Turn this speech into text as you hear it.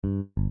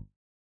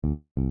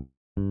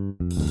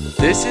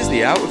This is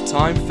the Out of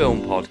Time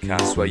Film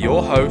Podcast, where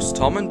your hosts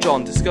Tom and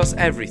John discuss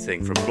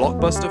everything from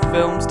blockbuster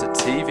films to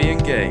TV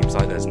and games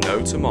like there's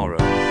no tomorrow.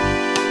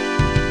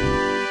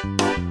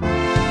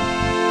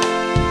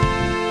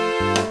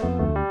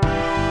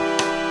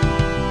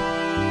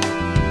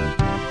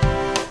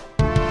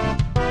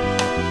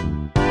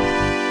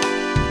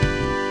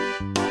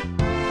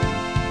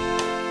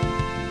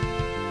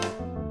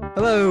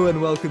 Hello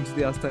and welcome to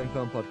the Out of Time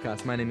Film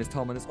Podcast. My name is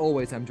Tom and as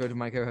always I'm joined with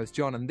my co-host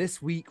John, and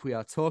this week we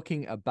are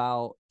talking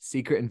about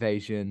Secret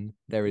Invasion.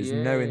 There is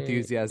no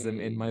enthusiasm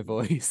in my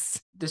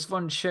voice. This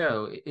one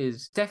show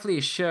is definitely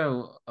a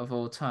show of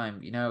all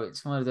time. You know,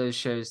 it's one of those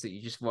shows that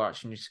you just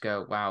watch and you just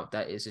go, wow,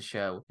 that is a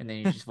show. And then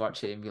you just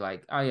watch it and be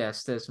like, oh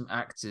yes, there's some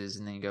actors.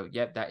 And then you go,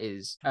 yep, that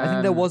is. I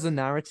think there was a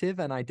narrative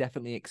and I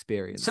definitely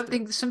experienced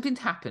something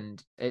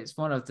happened. It's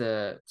one of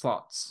the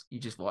plots you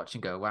just watch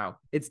and go, wow.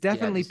 It's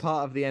definitely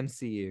part of the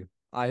MCU.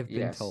 I've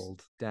been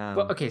told. Damn.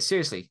 But okay,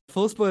 seriously.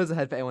 Full spoilers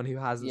ahead for anyone who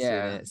hasn't seen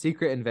it.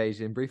 Secret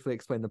Invasion. Briefly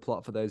explain the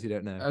plot for those who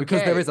don't know.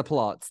 Because there is a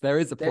plot. There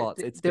is a plot.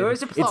 There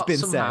is a plot it's been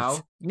somehow.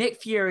 Set.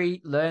 Nick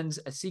Fury learns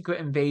a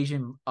secret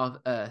invasion of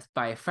Earth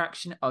by a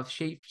fraction of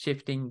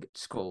shape-shifting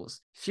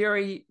Skrulls.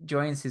 Fury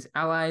joins his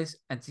allies,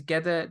 and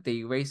together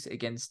they race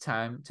against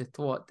time to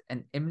thwart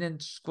an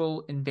imminent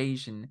Skrull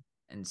invasion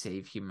and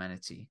save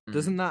humanity.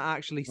 Doesn't that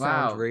actually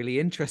sound really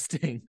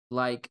interesting?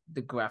 Like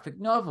the graphic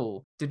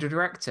novel. The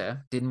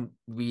director didn't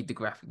read the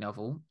graphic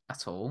novel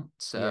at all,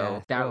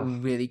 so that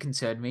really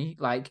concerned me.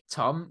 Like,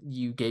 Tom,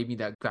 you gave me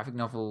that graphic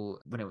novel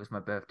when it was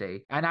my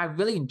birthday, and I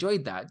really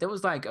enjoyed that. There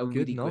was like a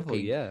really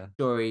gripping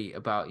story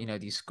about, you know,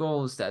 these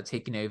Skrulls that are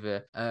taking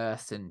over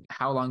Earth and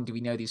how long do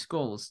we know these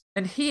Skrulls.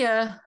 And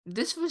here,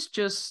 this was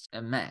just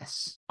a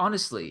mess.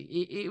 Honestly,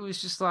 it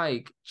was just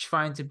like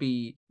trying to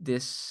be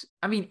this.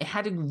 I mean, it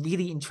had a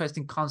really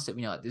interesting concept,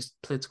 you know, like this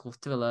political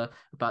thriller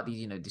about these,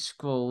 you know, these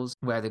Skrulls,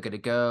 where they're gonna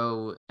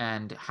go,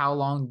 and how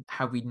long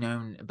have we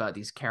known about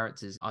these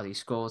characters? Are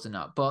these Skrulls or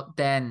not? But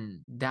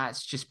then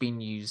that's just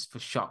been used for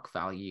shock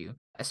value,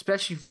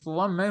 especially for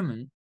one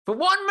moment. For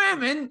one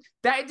moment,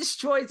 that it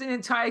destroys an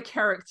entire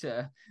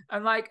character.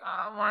 I'm like,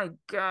 oh my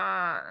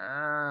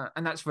god.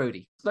 And that's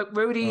Rhodey. Like,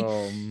 Rhodey.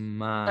 Oh,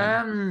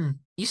 man.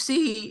 You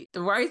see,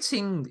 the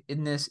writing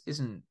in this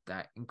isn't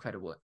that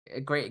incredible.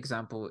 A great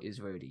example is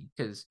Rhodey,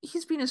 because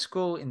he's been a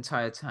Skrull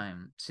entire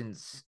time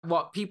since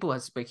what people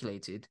have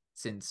speculated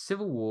since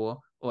Civil War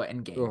or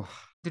Endgame.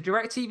 The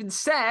director even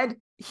said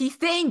he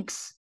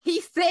thinks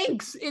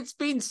it's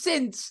been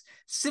since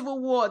Civil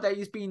War that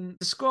he's been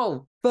the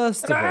Skrull.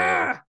 First of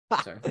all,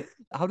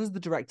 how does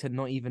the director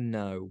not even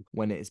know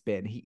when it's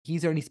been?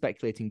 He's only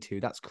speculating too.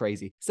 That's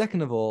crazy.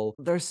 Second of all,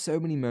 there are so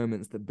many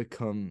moments that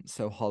become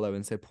so hollow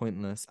and so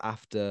pointless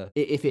after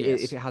if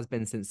it has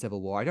been since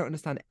Civil War. I don't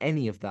understand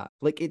any of that.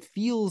 Like, it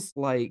feels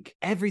like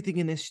everything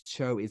in this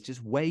show is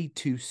just way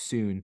too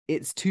soon.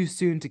 It's too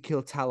soon to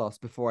kill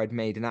Talos before I'd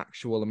made an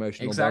actual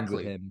emotional bond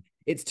with him.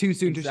 It's too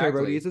soon to show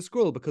Rhodey as a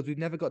Skrull because we've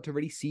never got to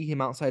really see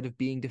him outside of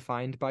being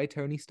defined by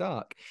Tony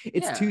Stark.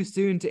 It's too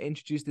soon to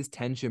introduce this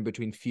tension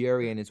between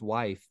Fury and his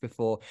wife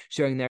before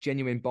showing their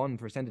genuine bond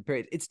for a extended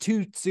period. It's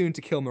too soon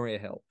to kill Maria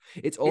Hill.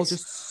 It's too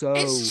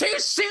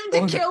soon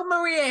to kill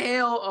Maria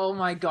Hill. Oh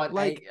my god!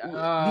 Like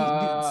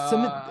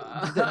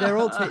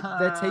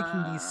they're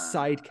taking these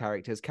side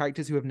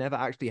characters who have never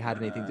actually had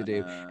anything to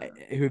do,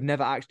 who have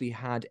never actually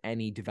had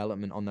any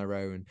development on their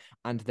own,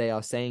 and they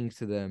are saying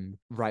to them,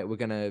 right, we're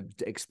gonna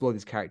explore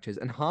these characters,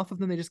 and half of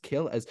them they just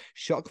kill as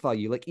shock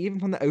value. Like, even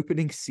from the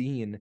opening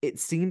scene, it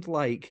seemed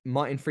like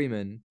Martin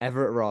Freeman,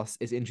 Everett Ross,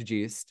 is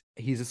introduced,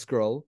 he's a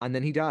Skrull, and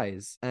then he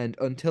dies, and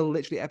until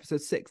literally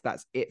episode 6,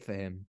 that's it for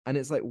him. And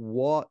it's like,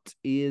 what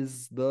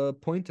is the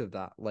point of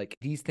that? Like,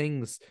 these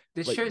things,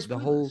 the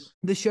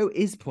show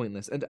is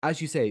pointless. And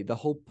as you say, the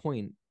whole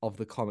point of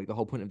the comic, the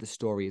whole point of the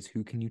story is,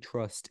 who can you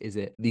trust? Is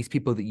it these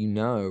people that you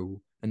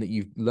know and that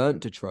you've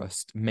learned to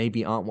trust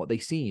maybe aren't what they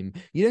seem?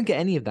 You don't get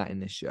any of that in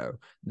this show.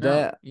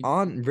 There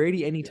aren't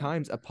really any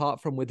times,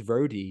 apart from with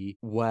Rhodey,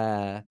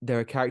 where there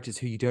are characters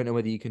who you don't know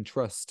whether you can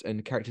trust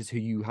and characters who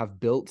you have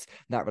built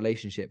that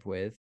relationship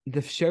with.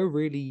 The show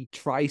really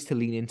tries to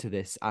lean into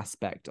this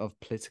aspect of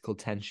political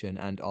tension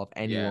and of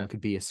anyone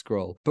could be a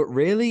Skrull. But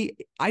really,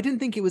 I didn't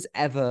think it was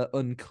ever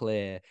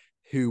unclear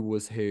who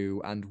was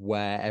who and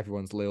where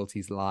everyone's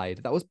loyalties lied.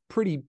 That was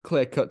pretty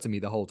clear cut to me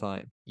the whole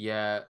time.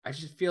 Yeah, I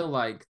just feel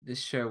like this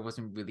show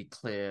wasn't really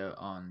clear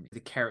on the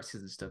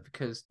characters and stuff,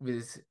 because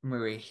with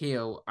Maria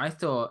Hill, I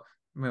thought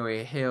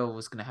Maria Hill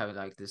was going to have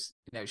like this,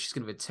 you know, she's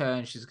going to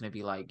return, she's going to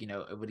be like, you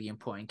know, a really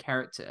important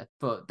character,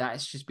 but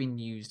that's just been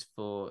used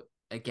for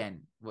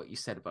again, what you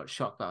said about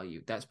shock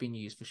value, that's been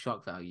used for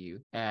shock value.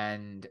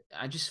 And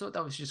I just thought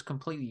that was just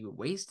completely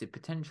wasted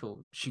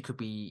potential. She could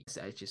be, as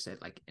I just said,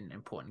 like an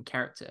important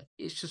character.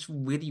 It's just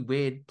really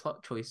weird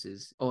plot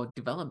choices or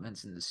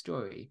developments in the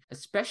story.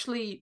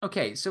 Especially,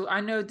 okay, so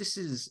I know this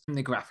is in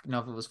the graphic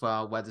novel as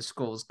well, where the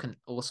Skrulls can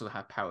also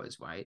have powers,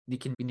 right? They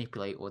can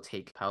manipulate or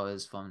take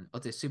powers from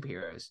other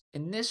superheroes.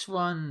 In this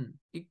one,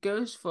 it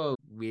goes for a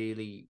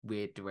really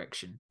weird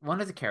direction.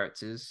 One of the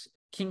characters,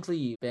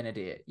 Kingsley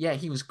Benedict, yeah,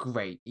 he was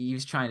great. He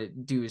was trying to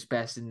do his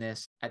best in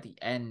this. At the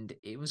end,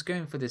 it was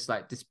going for this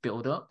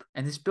build up,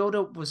 and this build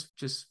up was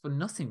just for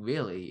nothing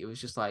really. It was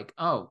just like,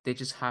 oh, they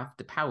just have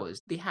the powers.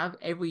 They have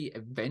every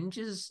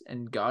Avengers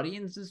and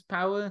Guardians'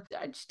 power.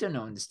 I just don't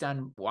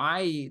understand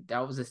why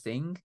that was a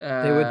thing.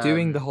 They were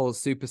doing the whole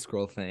Super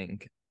Skrull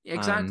thing.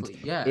 Exactly,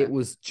 And yeah. it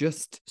was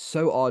just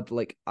so odd.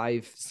 Like,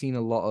 I've seen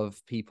a lot of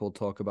people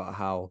talk about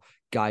how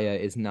Gaia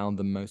is now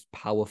the most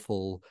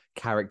powerful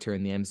character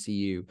in the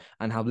MCU,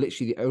 and how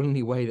literally the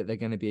only way that they're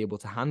going to be able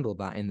to handle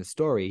that in the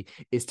story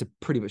is to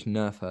pretty much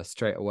nerf her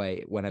straight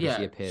away whenever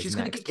she appears she's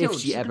next, gonna get killed.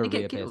 if she she's ever gonna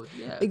get reappears. killed.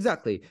 Yeah,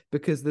 exactly,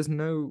 because there's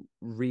no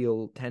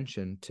real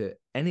tension to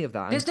any of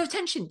that. There's no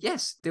tension.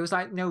 Yes, there was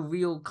like no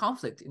real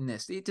conflict in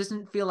this. It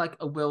doesn't feel like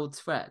a world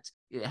threat.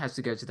 It has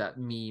to go to that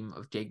meme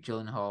of Jake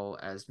Gyllenhaal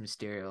as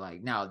Mysterio,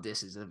 like, now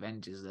this is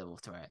Avengers level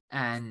threat.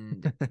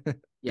 And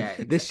yeah,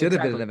 this should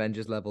have been an exactly.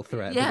 Avengers level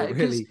threat. Yeah, but it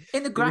because really,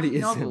 in the it really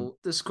graphic novel, isn't.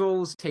 the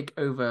Skrulls take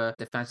over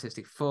the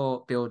Fantastic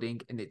Four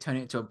building and they turn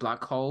it into a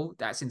black hole.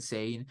 That's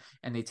insane.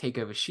 And they take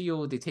over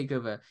S.H.I.E.L.D., they take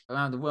over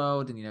around the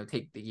world and,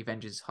 take the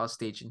Avengers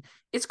hostage. And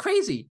it's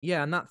crazy.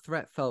 Yeah, and that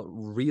threat felt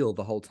real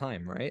the whole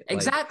time, right?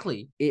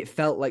 Exactly. Like, it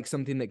felt like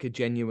something that could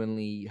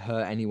genuinely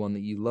hurt anyone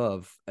that you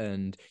love.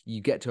 And you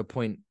get to a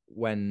point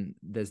when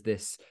there's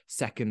this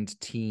second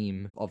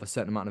team of a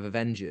certain amount of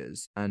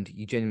Avengers, and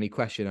you genuinely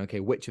question, okay,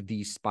 which of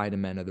these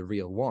Spider-Men are the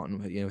real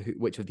one?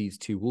 Which of these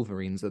two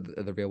Wolverines are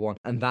the real one?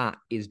 And that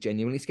is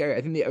genuinely scary.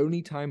 I think the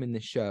only time in the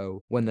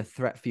show when the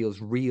threat feels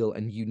real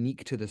and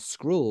unique to the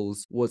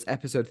Skrulls was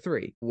episode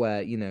 3,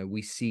 where,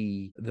 we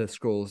see the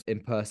Skrulls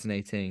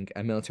impersonating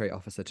a military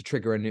officer to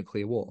trigger a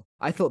nuclear war.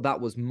 I thought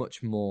that was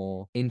much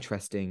more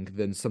interesting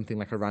than something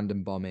like a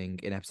random bombing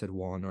in episode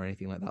 1 or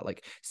anything like that.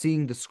 Like,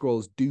 seeing the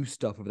Skrulls do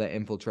stuff of their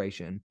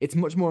infiltration, it's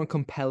much more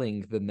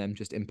compelling than them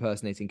just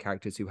impersonating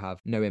characters who have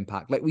no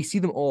impact. Like, we see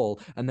them all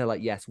and they're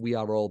like, yes, we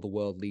are all the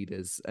world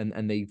leaders,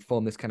 and they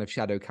form this kind of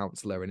shadow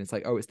counselor, and it's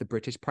like, oh, it's the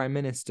British Prime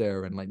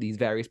Minister and like these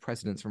various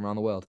presidents from around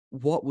the world.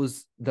 What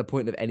was the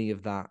point of any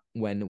of that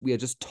when we are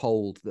just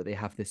told that they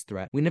have this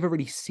threat? We never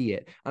really see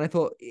it. And I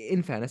thought,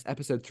 in fairness,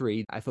 episode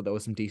 3, I thought there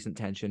was some decent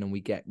tension and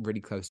we get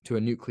really close to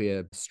a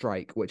nuclear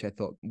strike, which I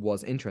thought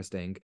was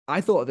interesting.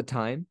 I thought at the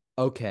time,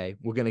 okay,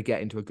 we're going to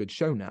get into a good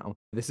show now.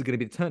 This is going to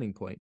be the turning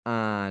point.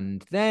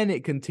 And then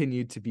it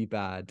continued to be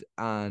bad.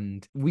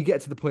 And we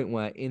get to the point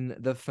where in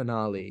the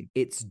finale,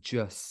 it's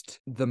just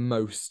the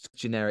most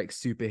generic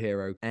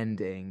superhero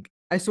ending.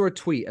 I saw a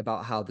tweet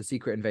about how the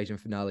Secret Invasion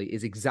finale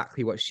is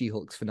exactly what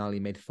She-Hulk's finale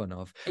made fun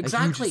of.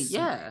 Exactly,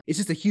 yeah. It's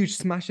just a huge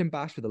smash and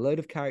bash with a load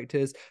of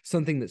characters,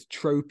 something that's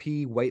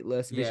tropey,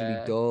 weightless, visually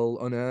dull,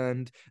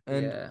 unearned.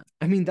 And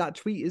I mean, that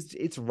tweet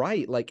it's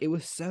right. Like, it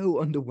was so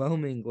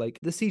underwhelming. Like,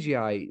 the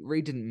CGI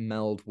really didn't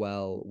meld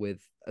well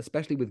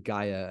especially with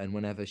Gaia, and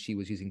whenever she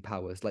was using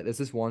powers. Like, there's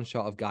this one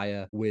shot of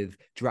Gaia with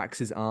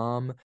Drax's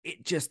arm.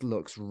 It just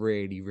looks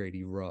really,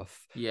 really rough.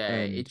 Yeah,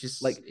 it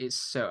just, it's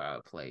so out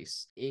of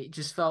place. It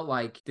just felt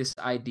like this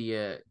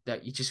idea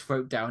that you just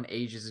wrote down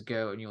ages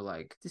ago and you're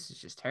like, this is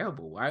just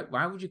terrible.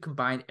 Why would you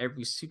combine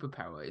every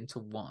superpower into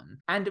one?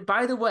 And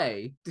by the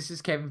way, this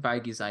is Kevin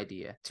Feige's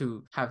idea,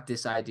 to have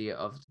this idea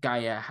of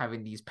Gaia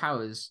having these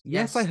powers.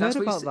 Yes, I heard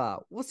about that.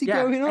 What's he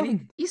going on?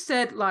 And he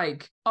said,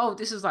 like, oh,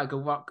 this is like a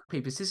rock,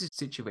 paper, scissors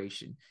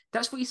situation.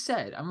 That's what he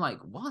said. I'm like,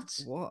 what?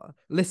 What?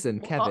 Listen,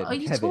 Kevin. What are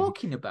you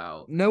talking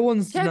about? No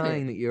one's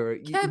denying that you're.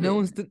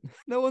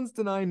 No one's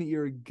denying that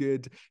you're a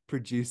good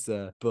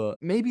producer, but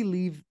maybe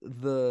leave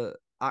the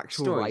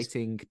actual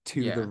writing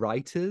to the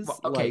writers.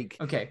 Well,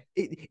 okay.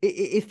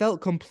 It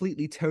felt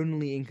completely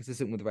tonally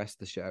inconsistent with the rest of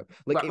the show.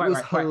 Like, it was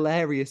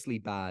hilariously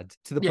bad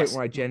to the point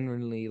where I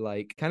genuinely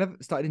kind of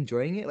started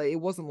enjoying it. Like, it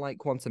wasn't like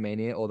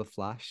Quantumania or The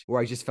Flash,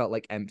 where I just felt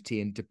like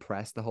empty and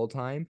depressed the whole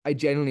time. I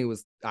genuinely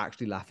was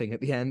actually laughing at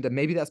the end, and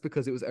maybe that's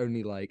because it was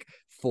only like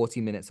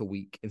 40 minutes a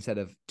week instead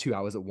of 2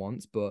 hours at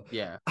once. But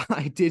yeah,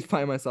 I did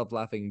find myself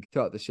laughing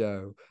throughout the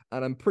show,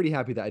 and I'm pretty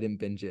happy that I didn't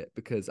binge it,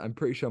 because I'm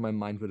pretty sure my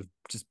mind would have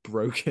just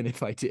broken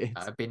if I did.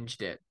 I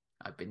binged it.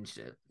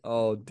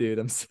 Oh, dude,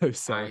 I'm so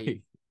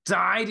sorry.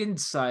 Died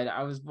inside.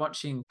 I was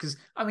watching, because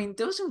I mean,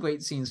 there were some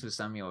great scenes with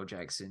Samuel L.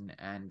 Jackson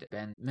and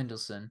Ben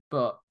Mendelsohn,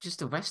 but just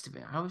the rest of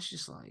it, I was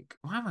just like,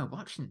 why am I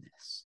watching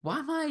this? Why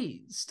am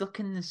I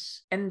stuck in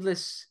this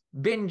endless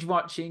binge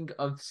watching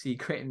of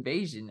Secret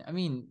Invasion? I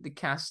mean, the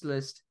cast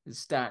list is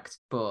stacked,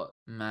 but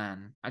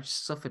man, I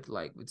just suffered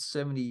with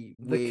so many.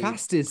 The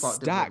cast is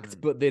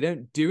stacked, but they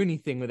don't do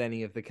anything with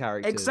any of the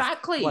characters.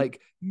 Exactly. Like,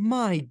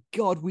 my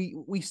God,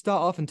 we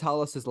start off and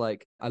Talos is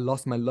like, I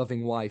lost my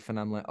loving wife, and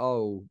I'm like,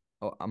 oh,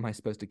 oh, am I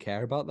supposed to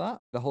care about that?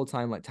 The whole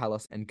time, like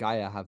Talos and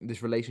Gaia have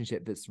this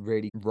relationship that's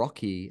really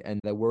rocky, and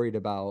they're worried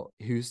about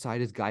whose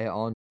side is Gaia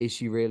on. Is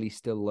she really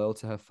still loyal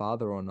to her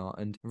father or not?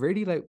 And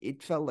really, like,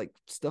 it felt like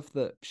stuff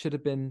that should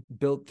have been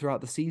built throughout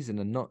the season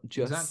and not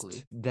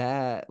just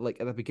there, like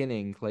at the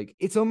beginning. Like,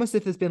 it's almost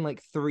if there's been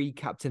like 3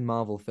 Captain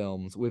Marvel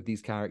films with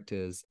these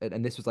characters,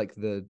 and this was like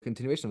the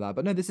continuation of that.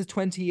 But no, this is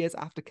 20 years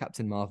after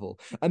Captain Marvel,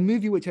 a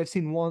movie which I've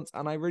seen once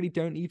and I really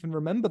don't even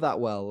remember that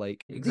well.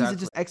 Like, these are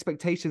just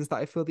expectations that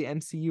I feel the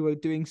MCU are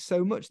doing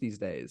so much these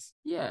days.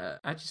 Yeah,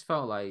 I just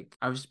felt like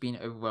I was just being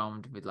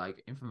overwhelmed with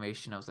like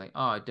information. I was like,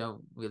 oh, I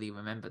don't really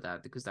remember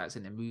that because that's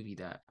in a movie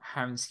that I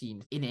haven't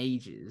seen in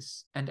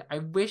ages. And I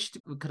wished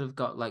we could have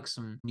got like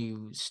some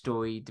new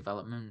story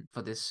development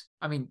for this.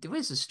 I mean, there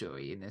is a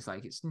story in this,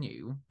 like it's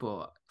new,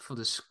 but for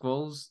the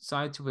Skrulls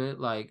side to it,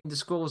 like the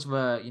Skrulls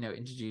were,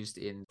 introduced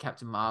in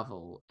Captain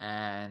Marvel,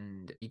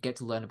 and you get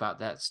to learn about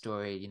that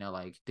story,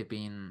 like they've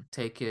been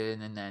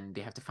taken and then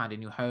they have to find a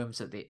new home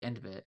at the end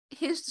of it.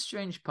 Here's the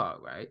strange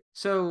part, right?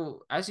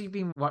 So as you've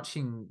been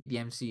watching the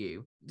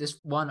MCU, there's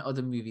one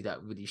other movie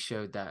that really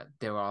showed that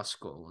there are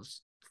Skrulls.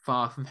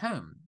 Far From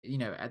Home,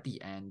 at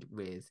the end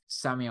with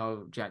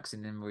Samuel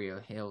Jackson and Maria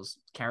Hill's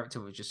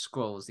character was just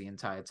Skrulls the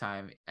entire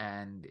time,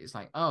 and it's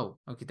like, oh,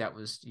 okay, that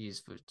was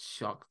used for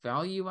shock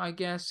value, I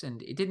guess,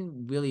 and it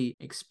didn't really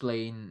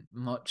explain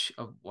much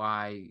of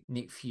why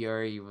Nick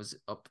Fury was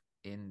up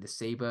in the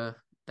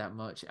Saber that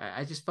much.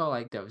 I just felt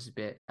like that was a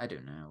bit, I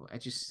don't know, I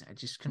just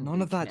couldn't none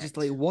really of that connect. Just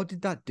like, what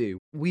did that do?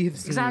 We have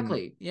seen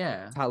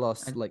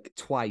Talos like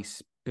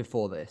twice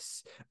before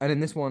this, and in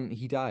this one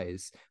he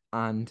dies,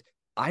 and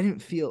I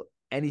didn't feel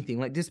anything.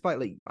 Like, despite,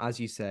 like, as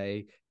you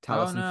say,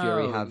 Talos and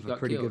Fury have a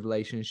pretty good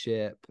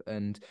relationship,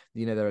 and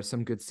there are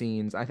some good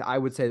scenes. I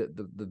would say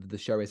that the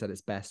show is at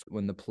its best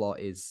when the plot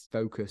is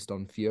focused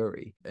on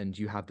Fury, and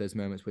you have those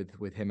moments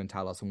with him and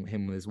Talos and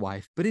him with his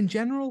wife. But in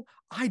general,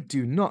 I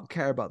do not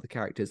care about the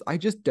characters. I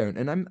just don't,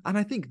 and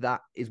I think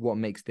that is what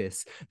makes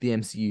this the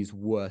MCU's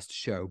worst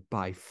show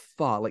by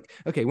far. Like,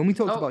 okay, when we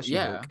talked about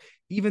She-Hulk,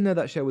 even though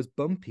that show was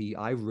bumpy,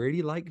 I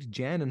really liked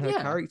Jen and her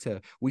character.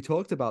 We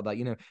talked about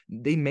that.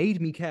 They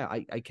made me care.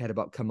 I cared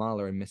about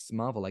Kamala and Miss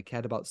Marvel. I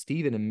cared about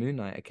Steven and Moon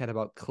Knight. I cared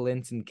about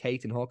Clint and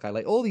Kate and Hawkeye.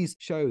 Like, all these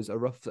shows are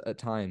rough at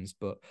times,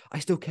 but I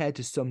still cared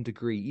to some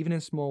degree, even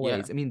in small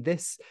ways. I mean,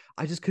 this,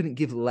 I just couldn't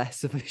give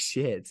less of a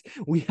shit.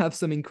 We have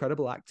some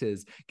incredible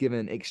actors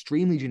given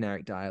extremely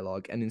generic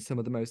dialogue and in some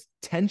of the most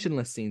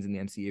tensionless scenes in the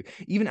MCU.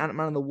 Even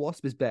Ant-Man and the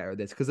Wasp is better at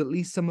this because at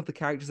least some of the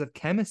characters have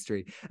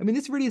chemistry. I mean,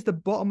 this really is the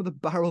bottom of the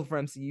barrel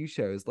for MCU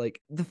shows.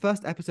 Like, the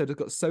first episode has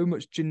got so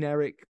much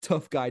generic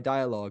tough guy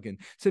dialogue, and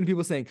so many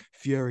people saying,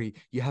 Fury,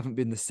 you haven't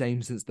been the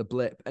same since the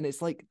blip. And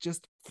it's like,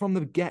 just from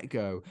the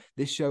get-go,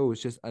 this show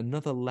was just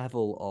another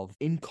level of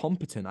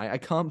incompetent. I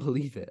can't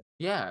believe it.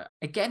 Yeah,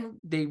 again,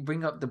 they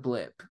bring up the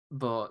blip,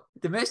 but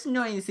the most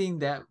annoying thing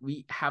that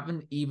we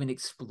haven't even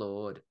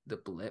explored the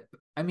blip.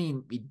 I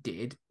mean, we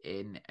did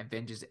in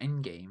Avengers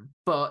Endgame,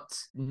 but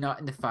not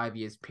in the 5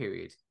 years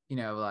period.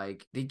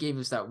 Like, they gave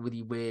us that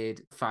really weird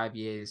 5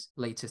 years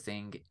later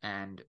thing,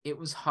 and it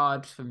was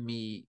hard for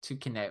me to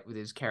connect with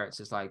those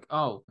characters. Like,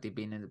 oh, they've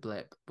been in the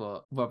blip,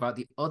 but what about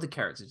the other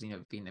characters,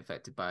 being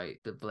affected by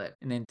the blip?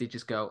 And then they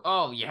just go,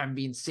 oh, you haven't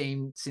been the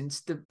same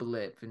since the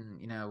blip. And,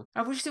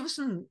 I wish there was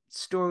some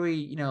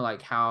story,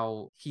 like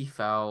how he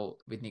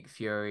felt with Nick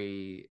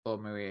Fury or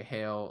Maria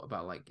Hill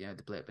about, like,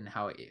 the blip and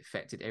how it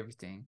affected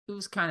everything. It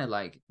was kind of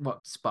like what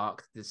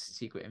sparked this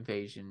secret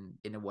invasion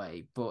in a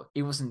way, but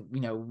it wasn't,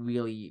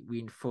 really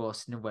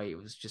reinforced in a way.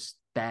 It was just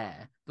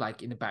there,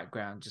 like in the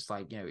background, just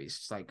like, it's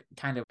just like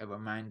kind of a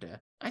reminder.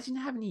 I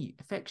didn't have any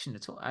affection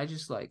at all. I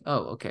just like, oh,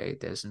 okay,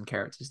 there's some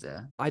characters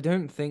there. I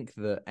don't think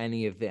that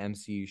any of the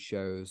MCU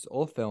shows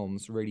or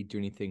films really do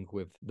anything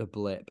with the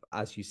blip,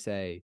 as you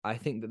say. I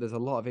think that there's a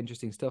lot of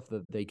interesting stuff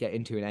that they get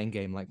into in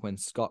Endgame, like when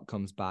Scott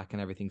comes back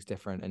and everything's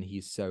different and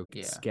he's so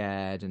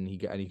scared, and he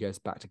goes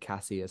back to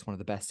Cassie. It's one of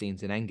the best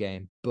scenes in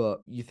Endgame.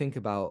 But you think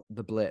about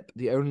the blip,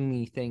 the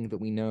only thing that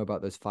we know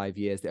about those 5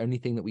 years, the only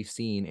thing that we've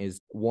seen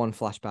is one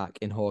flashback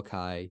in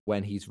Hawkeye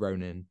when he's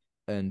Ronin.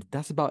 And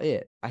that's about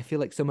it. I feel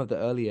like some of the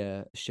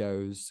earlier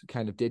shows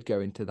kind of did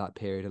go into that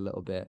period a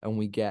little bit, and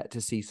we get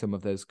to see some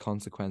of those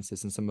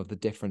consequences and some of the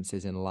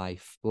differences in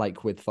life,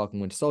 like with Falcon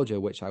Winter Soldier,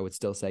 which I would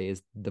still say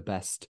is the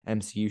best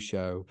MCU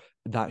show.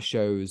 That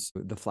shows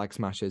the Flag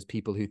Smashers,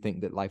 people who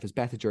think that life is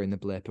better during the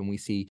blip, and we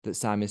see that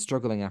Sam is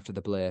struggling after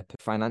the blip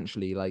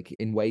financially, like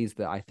in ways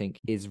that I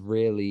think is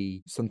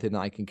really something that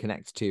I can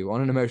connect to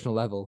on an emotional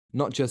level.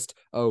 Not just,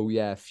 oh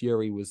yeah,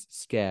 Fury was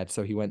scared,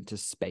 so he went to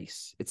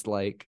space. It's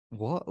like,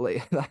 what?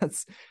 Like,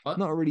 that's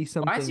not not really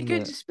something. Why is he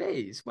going to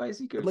space? Why is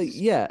he going like to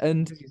space? yeah,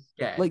 and Because he's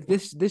scared. like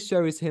this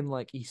show is him,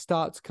 like he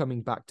starts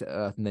coming back to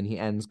Earth and then he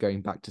ends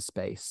going back to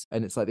space,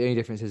 and it's like the only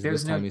difference is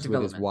There's this no time he's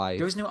with his development. wife.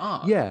 There is no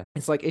arc. Yeah,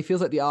 it's like it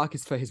feels like the arc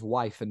is for his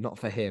wife and not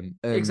for him.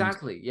 And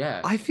Exactly.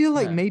 Yeah. I feel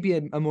like Yeah. maybe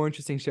a more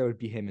interesting show would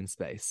be him in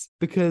space,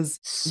 because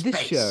this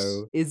Space.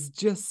 show is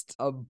just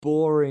a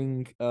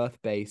boring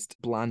Earth-based,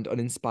 bland,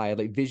 uninspired,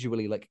 like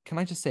visually. Like, can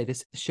I just say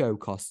this show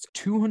costs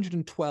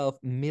 $212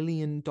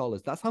 million?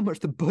 That's how much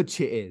the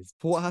budget is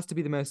for what has to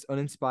be the most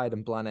uninspired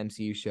and bland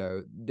MCU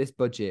show. This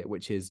budget,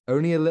 which is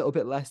only a little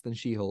bit less than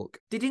She-Hulk.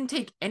 They didn't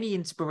take any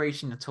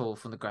inspiration at all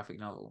from the graphic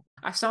novel.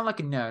 I sound like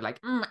a nerd, like,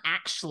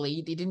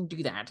 actually, they didn't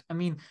do that. I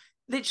mean,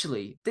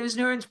 literally, there was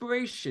no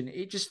inspiration.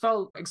 It just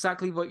felt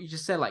exactly what you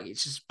just said. Like,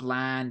 it's just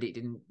bland. It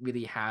didn't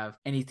really have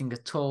anything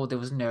at all. There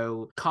was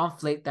no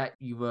conflict that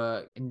you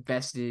were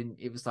invested in.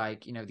 It was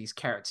like, these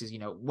characters,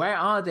 where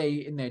are they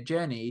in their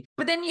journey?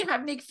 But then you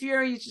have Nick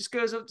Fury who just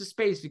goes up to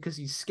space because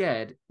he's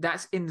scared.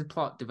 That's in the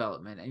plot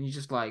development. And you're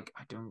just like,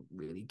 I don't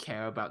really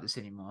care about this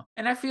anymore.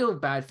 And I feel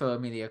bad for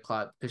Emilia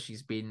Clarke because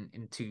she's been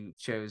in 2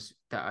 shows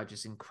that are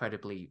just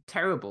incredibly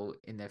terrible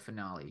in their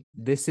finale.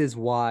 This is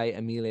why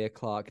Emilia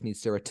Clarke needs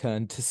to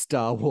return to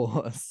Star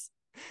Wars.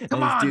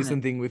 Come and on! do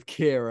something with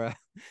Kira.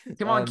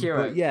 Come on,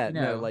 Kira. But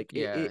yeah,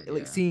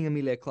 Like seeing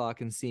Emilia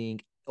Clarke and seeing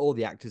all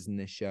the actors in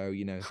this show,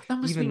 even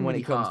when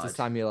really it comes hard. to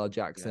Samuel L.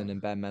 Jackson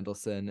and Ben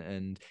Mendelsohn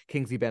and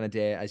Kingsley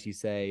Ben-Adir, as you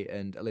say,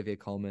 and Olivia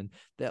Colman,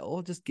 they're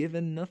all just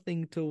given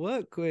nothing to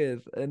work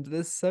with, and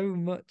there's so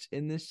much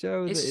in this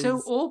show. It's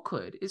so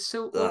awkward. It's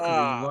so awkward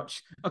when you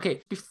watch.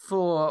 Okay,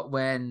 before,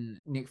 when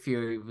Nick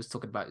Fury was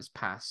talking about his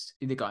past,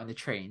 they got in the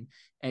train,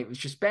 and it was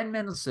just Ben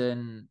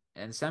Mendelsohn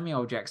and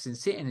Samuel L. Jackson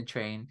sitting in the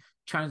train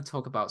trying to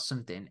talk about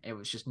something. It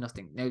was just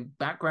nothing. No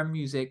background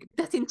music,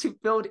 nothing to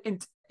build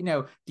into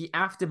the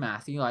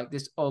aftermath. You're like,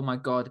 this, oh my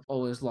god,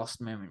 always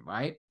lost moment,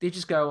 right? They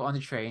just go on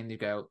the train, they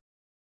go,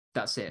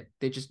 that's it.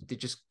 They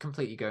just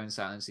completely go in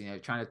silence,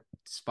 trying to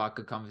spark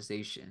a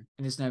conversation.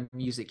 And there's no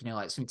music,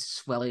 like something to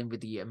swell in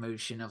with the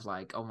emotion of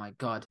like, oh my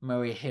god,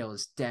 Murray Hill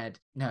is dead.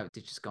 No,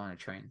 they just go on a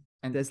train.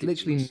 And there's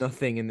literally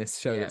nothing in this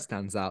show that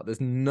stands out. There's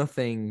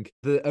nothing.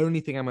 The only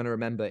thing I'm going to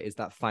remember is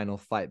that final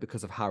fight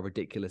because of how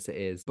ridiculous it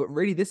is. But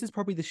really, this is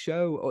probably the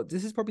show, or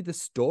this is probably the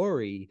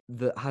story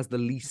that has the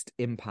least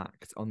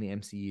impact on the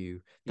MCU.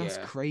 That's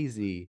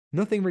crazy.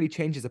 Nothing really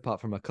changes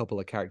apart from a couple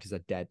of characters are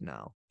dead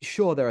now.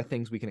 Sure, there are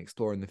things we can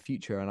explore in the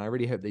future, and I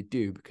really hope they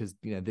do, because,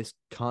 this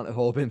can't have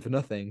all been for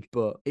nothing.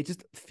 But it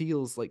just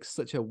feels like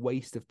such a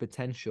waste of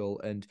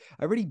potential and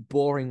a really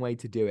boring way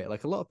to do it.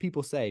 Like, a lot of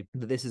people say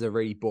that this is a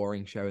really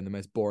boring show and the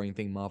most boring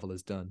thing Marvel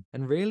has done.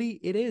 And really,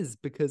 it is,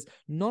 because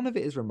none of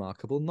it is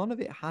remarkable. None of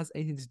it has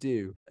anything to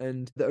do.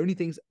 And the only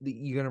things that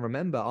you're going to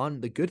remember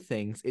aren't the good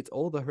things. It's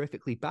all the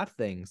horrifically bad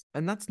things.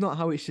 And that's not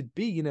how it should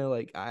be.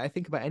 Like, I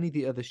think about any of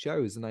the other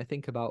shows and I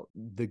think about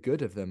the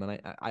good of them. And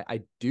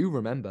I do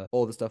remember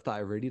all the stuff that I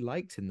really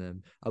liked in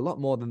them, a lot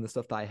more than the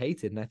stuff that I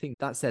hated. And I think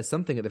that says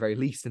something at the very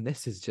least. And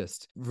this is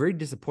just really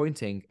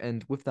disappointing.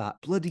 And with that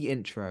bloody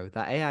intro,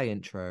 that AI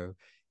intro,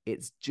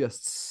 it's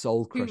just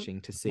soul crushing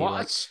to see.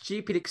 What a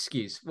stupid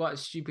excuse. What a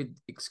stupid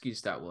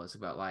excuse that was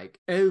about, like,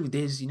 oh,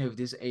 there's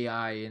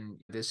AI and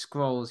there's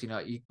scrolls,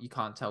 you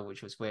can't tell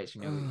which was which,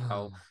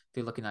 how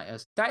they're looking at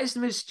us. That is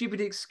the most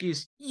stupid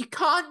excuse. You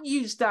can't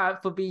use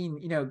that for being,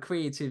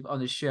 creative on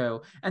the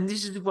show. And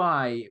this is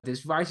why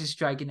there's writer's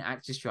strike and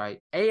actor strike.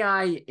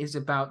 AI is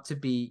about to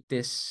be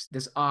this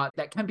art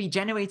that can be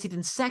generated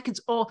in seconds,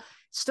 or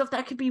stuff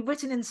that could be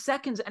written in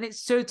seconds, and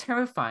it's so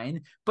terrifying,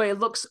 but it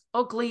looks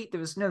ugly.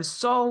 There is no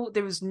soul.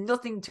 There is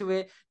nothing to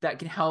it that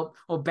can help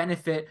or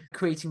benefit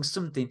creating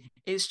something.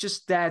 It's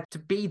just there to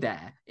be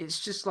there. It's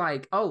just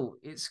like, oh,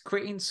 it's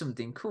creating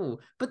something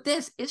cool. But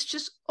it's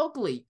just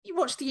ugly. You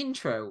watch the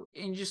intro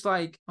and you're just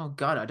like, oh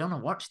god, I don't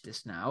want to watch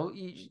this now.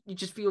 You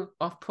just feel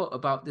off-put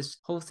about this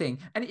whole thing.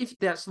 And if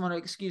that's one of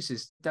the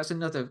excuses, that's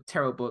another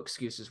terrible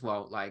excuse as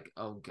well. Like,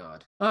 oh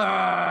god.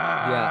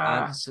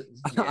 I'm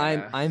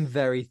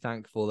very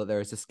thankful that there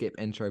is a skip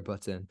intro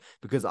button,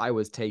 because I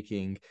was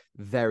taking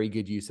very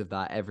good use of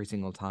that every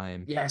single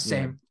time. Yeah,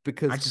 same.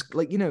 Because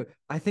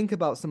I think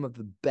about some of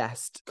the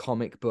best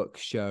comic book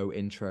show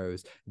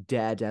intros,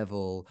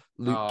 Daredevil,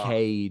 Luke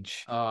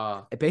Cage,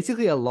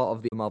 basically a lot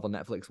of the Marvel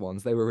Netflix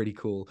ones. They were really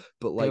cool,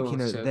 but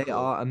they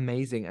are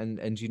amazing,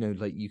 and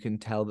you can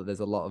tell that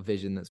there's a lot of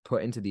vision that's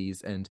put into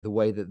these, and the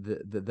way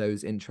that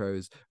those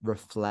intros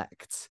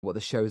reflect what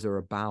the shows are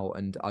about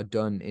and are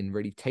done in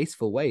really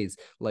tasteful ways.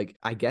 Like,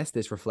 I guess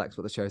this reflects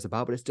what the show is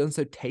about, but it's done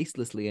so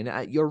tastelessly.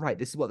 And you're right,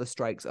 this is what the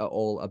strikes are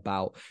all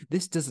about.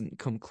 This doesn't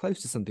come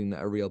close to something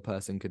that a real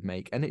person could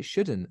make, and it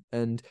shouldn't.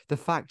 And the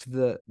fact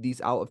that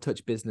these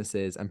out-of-touch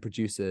businesses and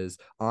producers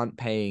aren't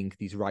paying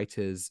these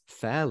writers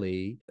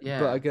fairly,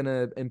 but are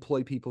gonna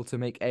employ people to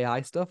make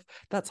AI stuff,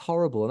 that's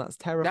horrible, and that's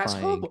terrifying. That's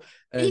horrible.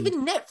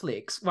 Even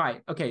Netflix,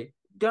 right? Okay,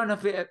 going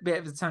off a bit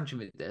of a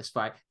tangent with this,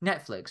 right?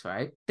 Netflix,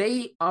 right?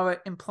 They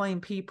are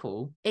employing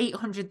people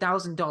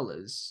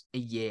 $800,000 a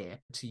year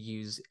to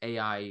use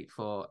AI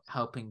for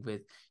helping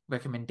with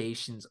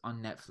recommendations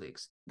on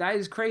Netflix. That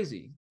is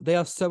crazy. They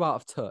are so out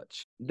of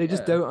touch. They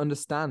just don't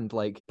understand.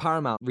 Like,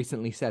 Paramount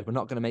recently said, we're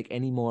not going to make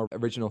any more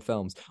original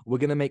films. We're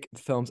going to make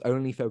films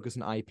only focus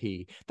on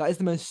IP. That is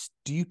the most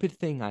stupid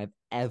thing I've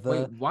ever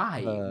Wait,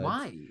 why? heard.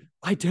 Why?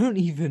 I don't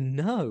even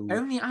know.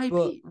 Only IP?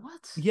 But,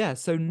 what? Yeah,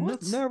 so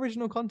What? no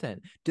original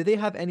content. Do they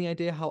have any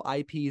idea how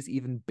IPs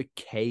even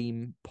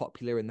became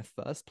popular in the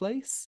first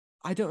place?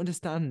 I don't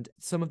understand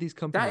some of these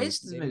companies. That is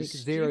the make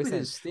most zero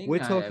stupidest sense. thing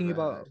We're I talking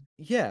ever about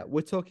heard.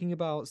 we're talking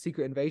about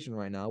Secret Invasion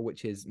right now,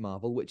 which is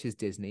Marvel, which is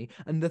Disney,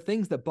 and the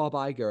things that Bob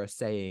Iger are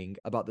saying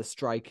about the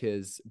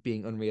strikers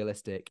being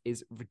unrealistic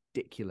is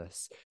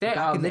ridiculous. They Back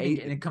are in the living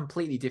in a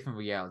completely different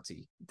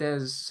reality.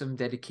 There's some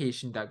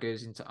dedication that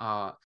goes into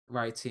art,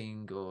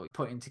 writing, or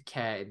putting to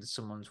care into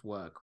someone's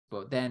work.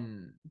 But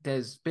then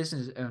there's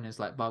business owners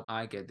like Bob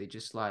Iger. They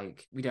just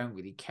like, we don't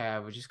really care.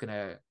 We're just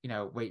gonna,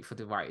 wait for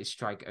the writers'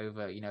 strike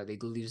over. They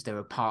lose their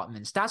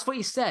apartments. That's what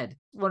he said.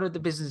 One of the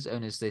business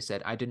owners, they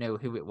said, I don't know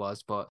who it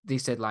was, but they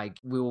said like,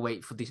 we will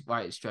wait for this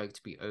writers' strike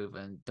to be over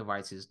and the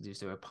writers lose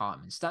their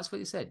apartments. That's what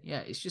he said. Yeah,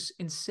 it's just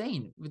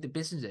insane with the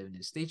business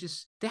owners.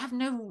 They have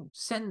no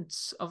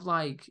sense of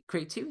like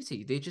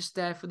creativity. They're just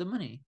there for the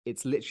money.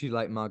 It's literally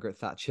like Margaret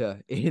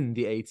Thatcher in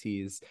the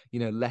 80s,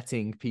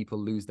 letting people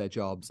lose their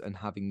jobs and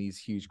having these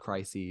huge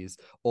crises,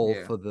 all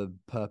for the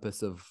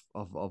purpose of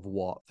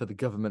what? For the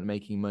government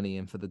making money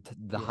and for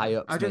the high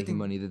ups making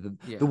money, the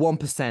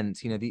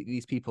 1%.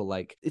 These people,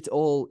 like, it's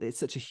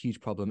such a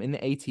huge problem. In the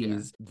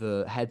 80s,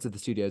 the heads of the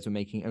studios were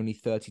making only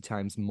 30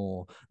 times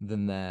more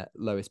than their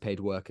lowest paid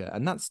worker,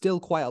 and that's still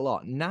quite a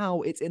lot.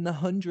 Now it's in the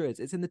hundreds,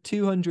 it's in the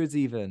 200s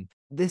even.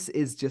 This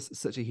is just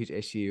such a huge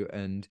issue,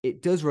 and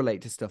it does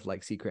relate to stuff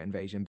like Secret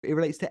Invasion. It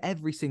relates to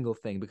every single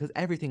thing because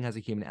everything has a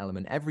human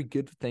element. Every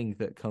good thing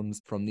that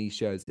comes from these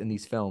shows and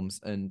these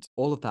films, and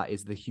all of that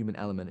is the human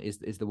element,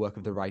 is the work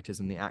of the writers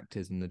and the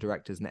actors and the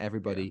directors and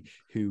everybody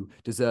who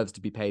deserves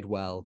to be paid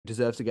well,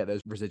 deserves to get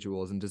those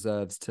residuals, and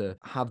deserves to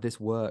have this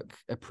work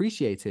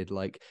appreciated.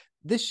 Like,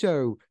 this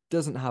show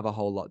doesn't have a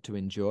whole lot to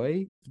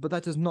enjoy, but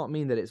that does not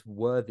mean that it's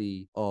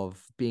worthy of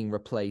being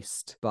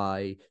replaced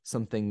by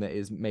something that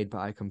is made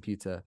by a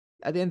computer.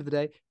 At the end of the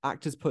day,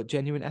 actors put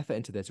genuine effort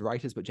into this,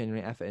 writers put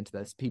genuine effort into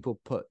this, people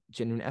put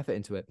genuine effort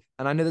into it.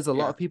 And I know there's a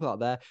lot of people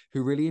out there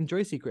who really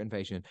enjoy Secret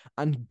Invasion,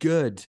 and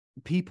good.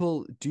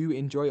 People do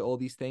enjoy all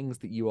these things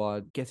that you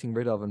are getting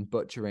rid of and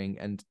butchering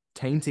and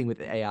tainting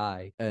with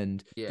AI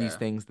and these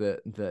things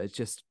that are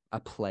just a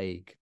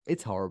plague.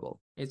 It's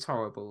horrible. It's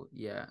horrible,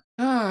 yeah.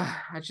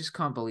 I just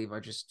can't believe I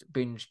just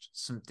binged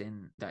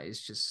something that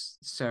is just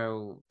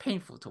so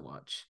painful to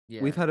watch.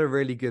 Yeah. We've had a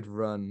really good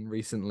run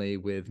recently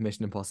with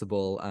Mission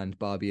Impossible and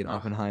Barbie and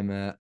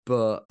Oppenheimer,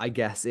 but I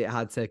guess it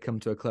had to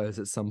come to a close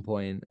at some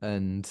point,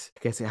 and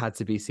I guess it had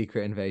to be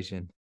Secret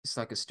Invasion. It's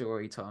like a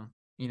story, Tom.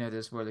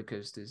 There's roller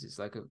coasters. It's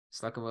like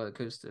a roller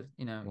coaster.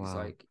 Wow. It's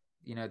like,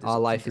 our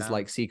life is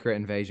like Secret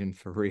Invasion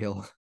for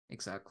real.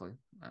 Exactly.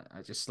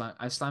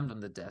 I slammed on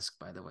the desk,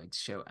 by the way, to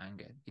show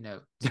anger.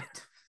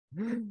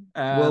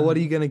 Well, what are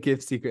you gonna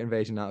give Secret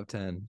Invasion out of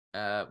 10?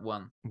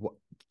 1. What?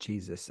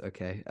 Jesus.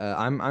 Okay.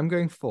 I'm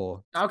going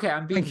 4. Okay,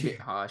 I'm being a bit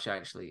harsh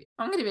actually.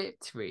 I'm gonna give it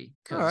 3.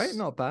 All right,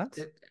 not bad.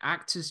 The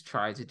actors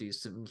try to do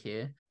something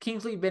here.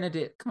 Kingsley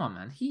Benedict, come on,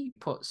 man, he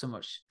put so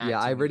much. Yeah,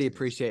 I really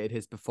appreciated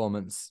his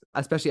performance,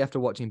 especially after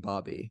watching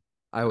Barbie.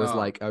 I was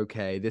like,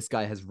 okay, this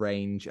guy has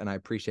range, and I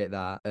appreciate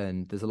that.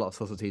 And there's a lot of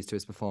subtleties to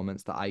his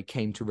performance that I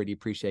came to really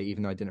appreciate,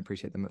 even though I didn't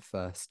appreciate them at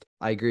first.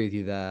 I agree with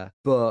you there.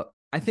 But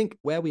I think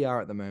where we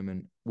are at the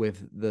moment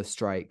with the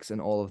strikes and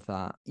all of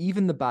that,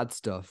 even the bad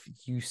stuff,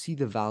 you see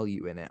the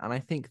value in it. And I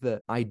think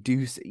that I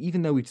do,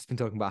 even though we've just been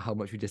talking about how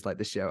much we dislike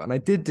the show, and I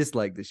did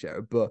dislike the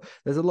show, but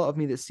there's a lot of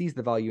me that sees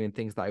the value in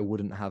things that I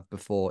wouldn't have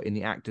before, in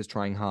the actors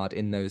trying hard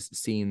in those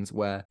scenes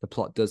where the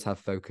plot does have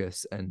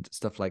focus and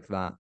stuff like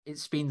that.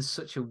 It's been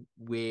such a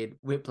weird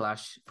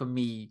whiplash for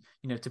me,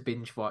 to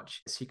binge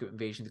watch Secret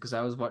Invasion, because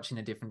I was watching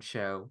a different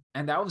show,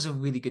 and that was a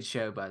really good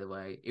show, by the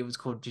way. It was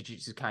called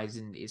Jujutsu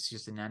Kaisen. It's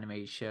just an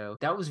anime show.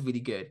 That was really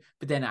good.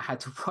 But then I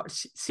had to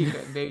watch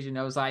Secret Invasion.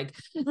 I was like,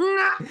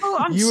 no,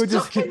 I'm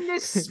stuck in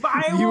this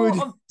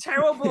spiral of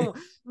terrible.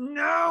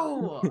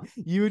 No.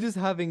 You were just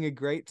having a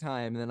great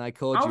time, and then I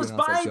called you. I was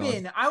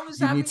vibing. Like, I was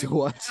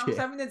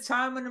having the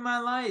time of my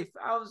life.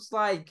 I was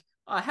like,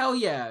 oh, hell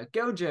yeah,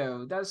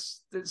 Gojo.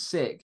 That's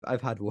sick.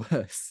 I've had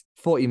worse.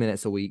 40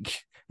 minutes a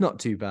week. Not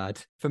too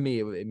bad. For me,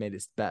 it made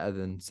it better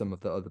than some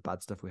of the other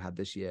bad stuff we had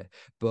this year.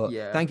 But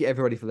thank you,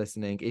 everybody, for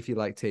listening. If you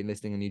liked it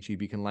listening on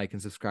YouTube, you can like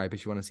and subscribe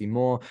if you want to see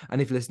more.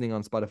 And if you're listening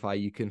on Spotify,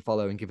 you can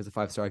follow and give us a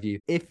 5-star review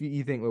if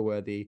you think we're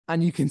worthy.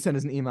 And you can send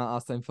us an email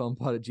at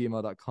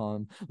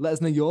ourstimefilmpod@gmail.com. Let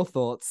us know your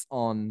thoughts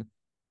on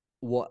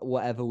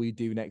whatever we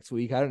do next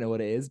week. I don't know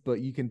what it is, but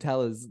you can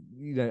tell us,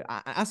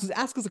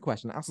 ask us a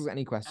question, ask us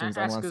any questions,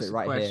 and we'll answer it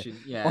right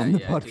here on the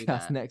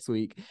podcast next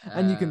week.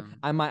 And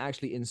I might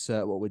actually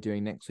insert what we're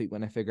doing next week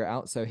when I figure it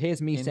out. So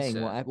here's me saying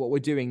what we're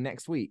doing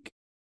next week.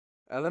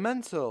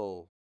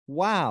 Elemental.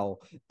 Wow.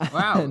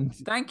 Wow.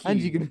 Thank you. And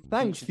you can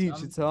thanks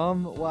Future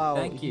Tom. Wow.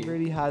 Thank you. He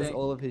really has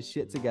all of his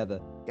shit together.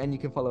 And you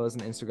can follow us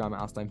on Instagram at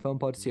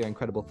 @OutstimeFilmPod to see our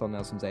incredible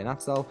thumbnails from Zay and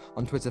Afsal,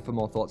 on Twitter for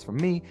more thoughts from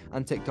me,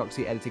 and TikTok to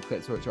see edited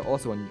clips which are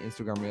also on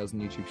Instagram Reels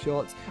and YouTube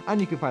Shorts.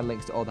 And you can find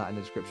links to all that in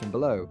the description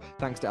below.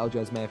 Thanks to El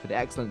Mayer for the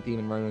excellent theme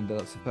and Ronan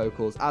Billups for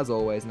vocals, as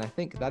always, and I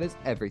think that is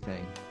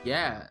everything.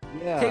 Yeah.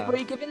 Yeah. Take what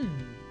you're given.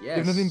 Yes.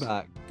 Give nothing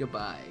back.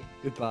 Goodbye.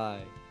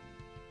 Goodbye.